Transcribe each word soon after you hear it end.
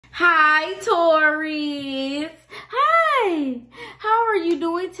Hi, Taurus. Hi. How are you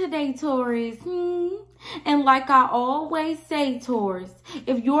doing today, Taurus? And like I always say, Taurus,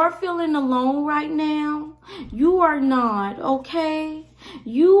 if you're feeling alone right now, you are not, okay?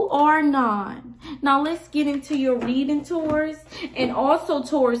 You are not. Now let's get into your reading, Taurus. And also,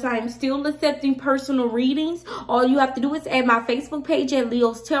 Taurus, I am still accepting personal readings. All you have to do is add my Facebook page at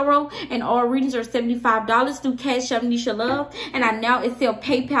Leo's Tarot, and all readings are $75 through Cash App Nisha Love. And I now accept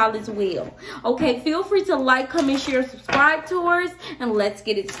PayPal as well. Okay, feel free to like, comment, share, subscribe, Taurus, and let's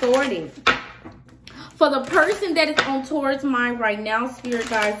get it started. For the person that is on Taurus' mind right now, spirit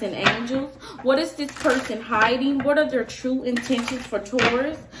guides and angels, what is this person hiding? What are their true intentions for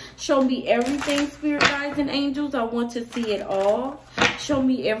Taurus? Show me everything, spirit guides and angels. I want to see it all. Show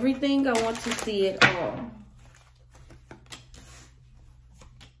me everything. I want to see it all.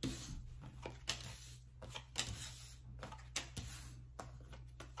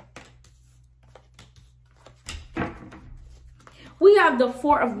 We have the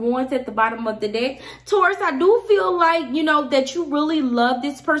Four of Wands at the bottom of the deck. Taurus, I do feel like, you know, that you really love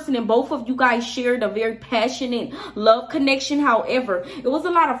this person and both of you guys shared a very passionate love connection. However, it was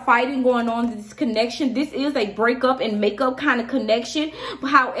a lot of fighting going on in this connection. This is a breakup and makeup kind of connection.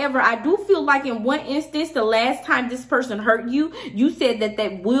 However, I do feel like in one instance, the last time this person hurt you, you said that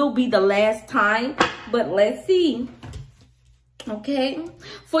that will be the last time. But let's see. Okay,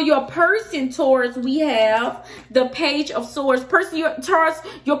 for your person, Taurus, we have the Page of Swords. Taurus,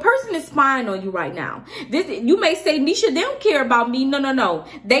 your person is spying on you right now. You may say, Nisha, they don't care about me. No,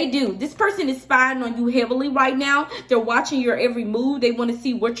 they do. This person is spying on you heavily right now. They're watching your every move. They want to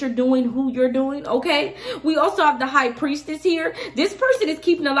see what you're doing, who you're doing. Okay, we also have the High Priestess here. This person is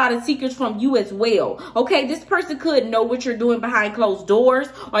keeping a lot of secrets from you as well. Okay, this person could know what you're doing behind closed doors,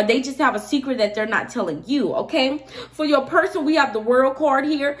 or they just have a secret that they're not telling you. Okay, for your person, we have the World card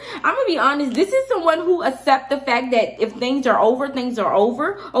here. I'm gonna be honest, this is someone who accepts the fact that if things are over, things are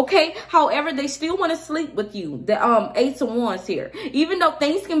over. Okay, however, they still want to sleep with you. The Ace of Wands here, even though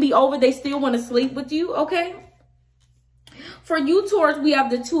things can be over, they still want to sleep with you. Okay, for you, Taurus, we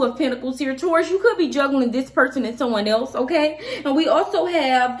have the Two of Pentacles here. Taurus, you could be juggling this person and someone else, okay? And we also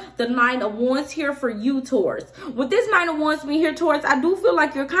have the Nine of Wands here for you, Taurus. With this Nine of Wands being here, Taurus, I do feel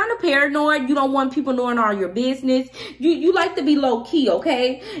like you're kind of paranoid. You don't want people knowing all your business. You like to be low-key,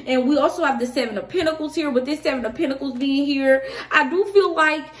 okay? And we also have the Seven of Pentacles here. With this Seven of Pentacles being here, I do feel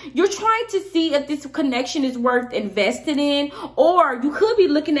like you're trying to see if this connection is worth investing in, or you could be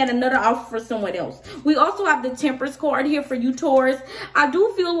looking at another offer for someone else. We also have the Temperance card here for you, Taurus. I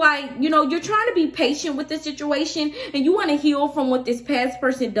do feel like, you know, you're trying to be patient with the situation and you want to heal from what this past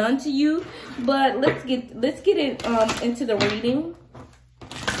person done to you. But let's get it into the reading.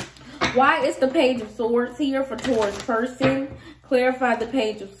 Why is the Page of Swords here for Taurus person? Clarify the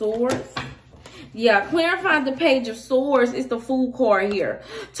Page of Swords. Yeah, clarifying the Page of Swords is the Fool card here.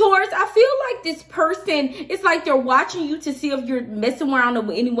 Taurus, I feel like this person, it's like they're watching you to see if you're messing around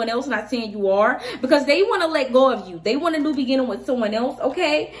with anyone else. Not saying you are, because they want to let go of you. They want a new beginning with someone else,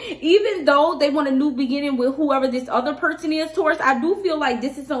 okay? Even though they want a new beginning with whoever this other person is, Taurus, I do feel like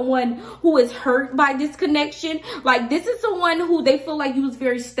this is someone who is hurt by this connection. Like, this is someone who they feel like you was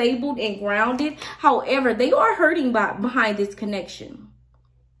very stable and grounded. However, they are hurting behind this connection.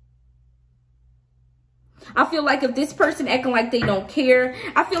 I feel like if this person acting like they don't care,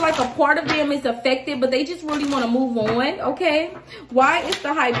 I feel like a part of them is affected, but they just really want to move on, okay? Why is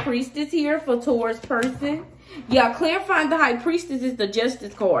the High Priestess here for Taurus person? Yeah, clarifying the High Priestess is the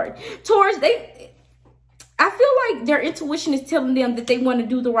Justice card. Taurus, I feel like their intuition is telling them that they want to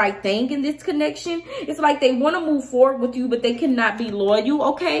do the right thing in this connection. It's like they want to move forward with you, but they cannot be loyal,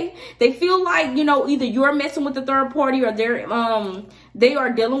 okay? They feel like, you know, either you're messing with the third party or they are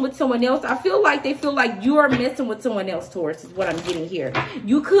dealing with someone else. I feel like they feel like you're messing with someone else, Taurus, is what I'm getting here.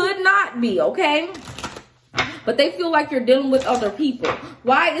 You could not be, okay? But they feel like you're dealing with other people.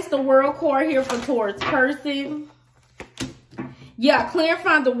 Why is the World card here for Taurus person? Yeah,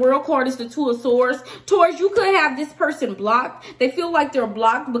 clarifying the World card is the Two of Swords. Taurus, you could have this person blocked. They feel like they're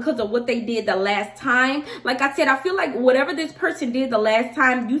blocked because of what they did the last time. Like I said, I feel like whatever this person did the last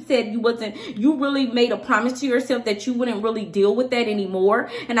time, you said you really made a promise to yourself that you wouldn't really deal with that anymore.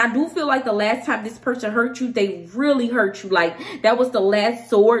 And I do feel like the last time this person hurt you, they really hurt you. Like, that was the last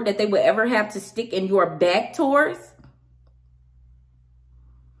sword that they would ever have to stick in your back, Taurus.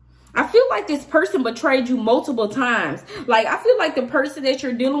 I feel like this person betrayed you multiple times. Like, I feel like the person that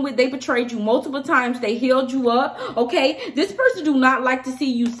you're dealing with, they betrayed you multiple times. They held you up, okay? This person do not like to see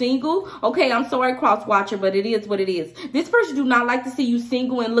you single, okay? I'm sorry, cross-watcher, but it is what it is. This person do not like to see you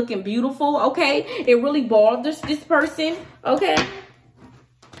single and looking beautiful, okay? It really bothers this person, okay?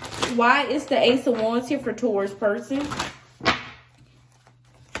 Why is the Ace of Wands here for Taurus person?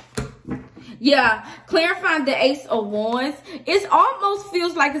 Yeah, clarifying the Ace of Wands. It almost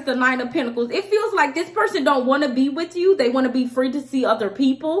feels like it's the Nine of Pentacles. It feels like this person don't want to be with you. They want to be free to see other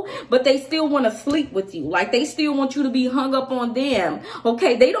people, but they still want to sleep with you. Like they still want you to be hung up on them.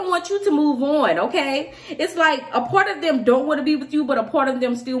 Okay, they don't want you to move on. Okay, it's like a part of them don't want to be with you, but a part of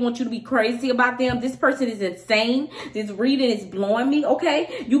them still want you to be crazy about them. This person is insane. This reading is blowing me.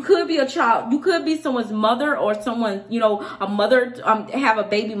 Okay, you could be a child. You could be someone's mother or someone, you know, a mother, have a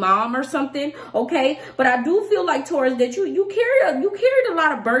baby mom or something. Okay, but I do feel like, Taurus, that you carried a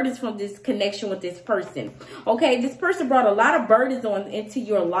lot of burdens from this connection with this person. Okay, this person brought a lot of burdens into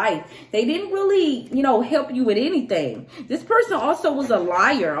your life. They didn't really, you know, help you with anything. This person also was a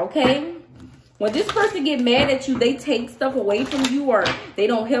liar. Okay, when this person get mad at you, they take stuff away from you or they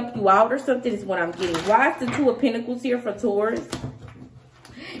don't help you out or something is what I'm getting. Why is the Two of Pentacles here for Taurus?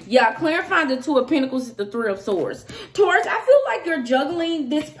 Yeah, clarifying the Two of Pentacles is the Three of Swords. Taurus, I feel like you're juggling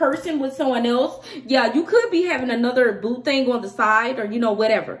this person with someone else. Yeah, you could be having another boo thing on the side or, you know,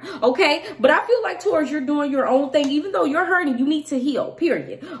 whatever. Okay, but I feel like, Taurus, you're doing your own thing. Even though you're hurting, you need to heal,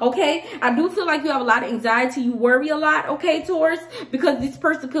 period. Okay, I do feel like you have a lot of anxiety. You worry a lot, okay, Taurus, because this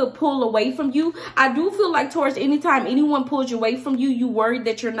person could pull away from you. I do feel like, Taurus, anytime anyone pulls you away from you, you worry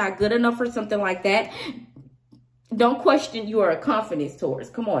that you're not good enough or something like that. Don't question your confidence, Taurus.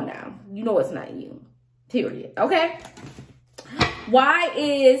 Come on now. You know it's not you. Period. Okay? Why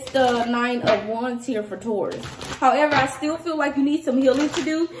is the Nine of Wands here for Taurus? However, I still feel like you need some healing to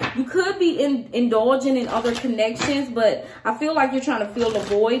do. You could be indulging in other connections, but I feel like you're trying to fill the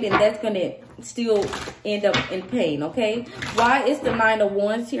void, and that's going to still end up in pain, okay? Why is the Nine of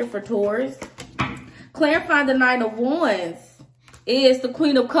Wands here for Taurus? Clarifying the Nine of Wands is the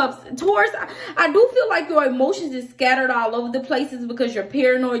Queen of Cups. Taurus, I do feel like your emotions is scattered all over the places because you're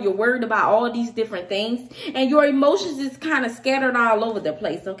paranoid. You're worried about all these different things. And your emotions is kind of scattered all over the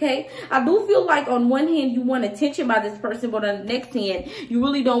place, okay? I do feel like on one hand, you want attention by this person, but on the next hand, you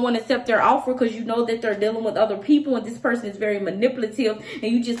really don't want to accept their offer because you know that they're dealing with other people and this person is very manipulative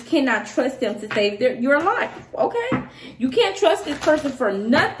and you just cannot trust them to save your life, okay? You can't trust this person for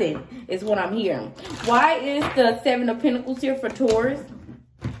nothing is what I'm hearing. Why is the Seven of Pentacles here for Taurus?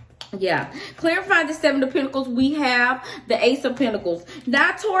 Yeah, clarifying the Seven of Pentacles, we have the Ace of Pentacles.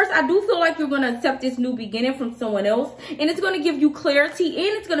 Now, Taurus, I do feel like you're going to accept this new beginning from someone else, and it's going to give you clarity,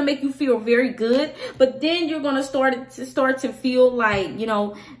 and it's going to make you feel very good. But then you're going to start to feel like, you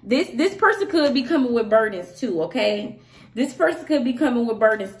know, this person could be coming with burdens too, okay? This person could be coming with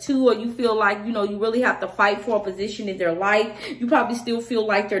burdens too, or you feel like, you know, you really have to fight for a position in their life. You probably still feel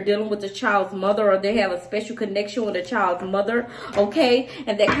like they're dealing with the child's mother or they have a special connection with a child's mother, okay?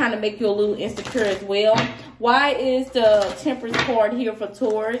 And that kind of make you a little insecure as well. Why is the Temperance card here for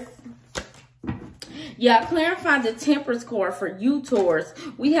Taurus? Yeah, clarify the Temperance card for you, Taurus.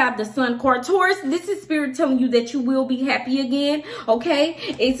 We have the Sun card. Taurus, this is Spirit telling you that you will be happy again, okay?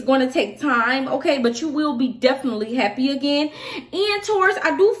 It's going to take time, okay? But you will be definitely happy again. And Taurus,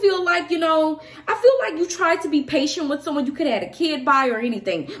 I do feel like, you know, I feel like you tried to be patient with someone you could have had a kid by or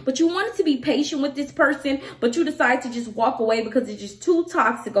anything. But you wanted to be patient with this person, but you decided to just walk away because it's just too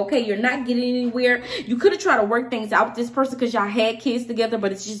toxic, okay? You're not getting anywhere. You could have tried to work things out with this person because y'all had kids together,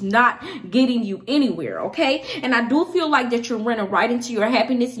 but it's just not getting you anywhere. Okay, and I do feel like that you're running right into your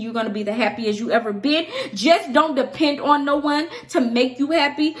happiness and you're going to be the happiest you ever been. Just don't depend on no one to make you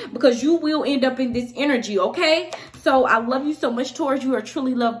happy because you will end up in this energy, okay? So I love you so much, Taurus. You are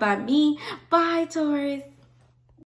truly loved by me. Bye, Taurus.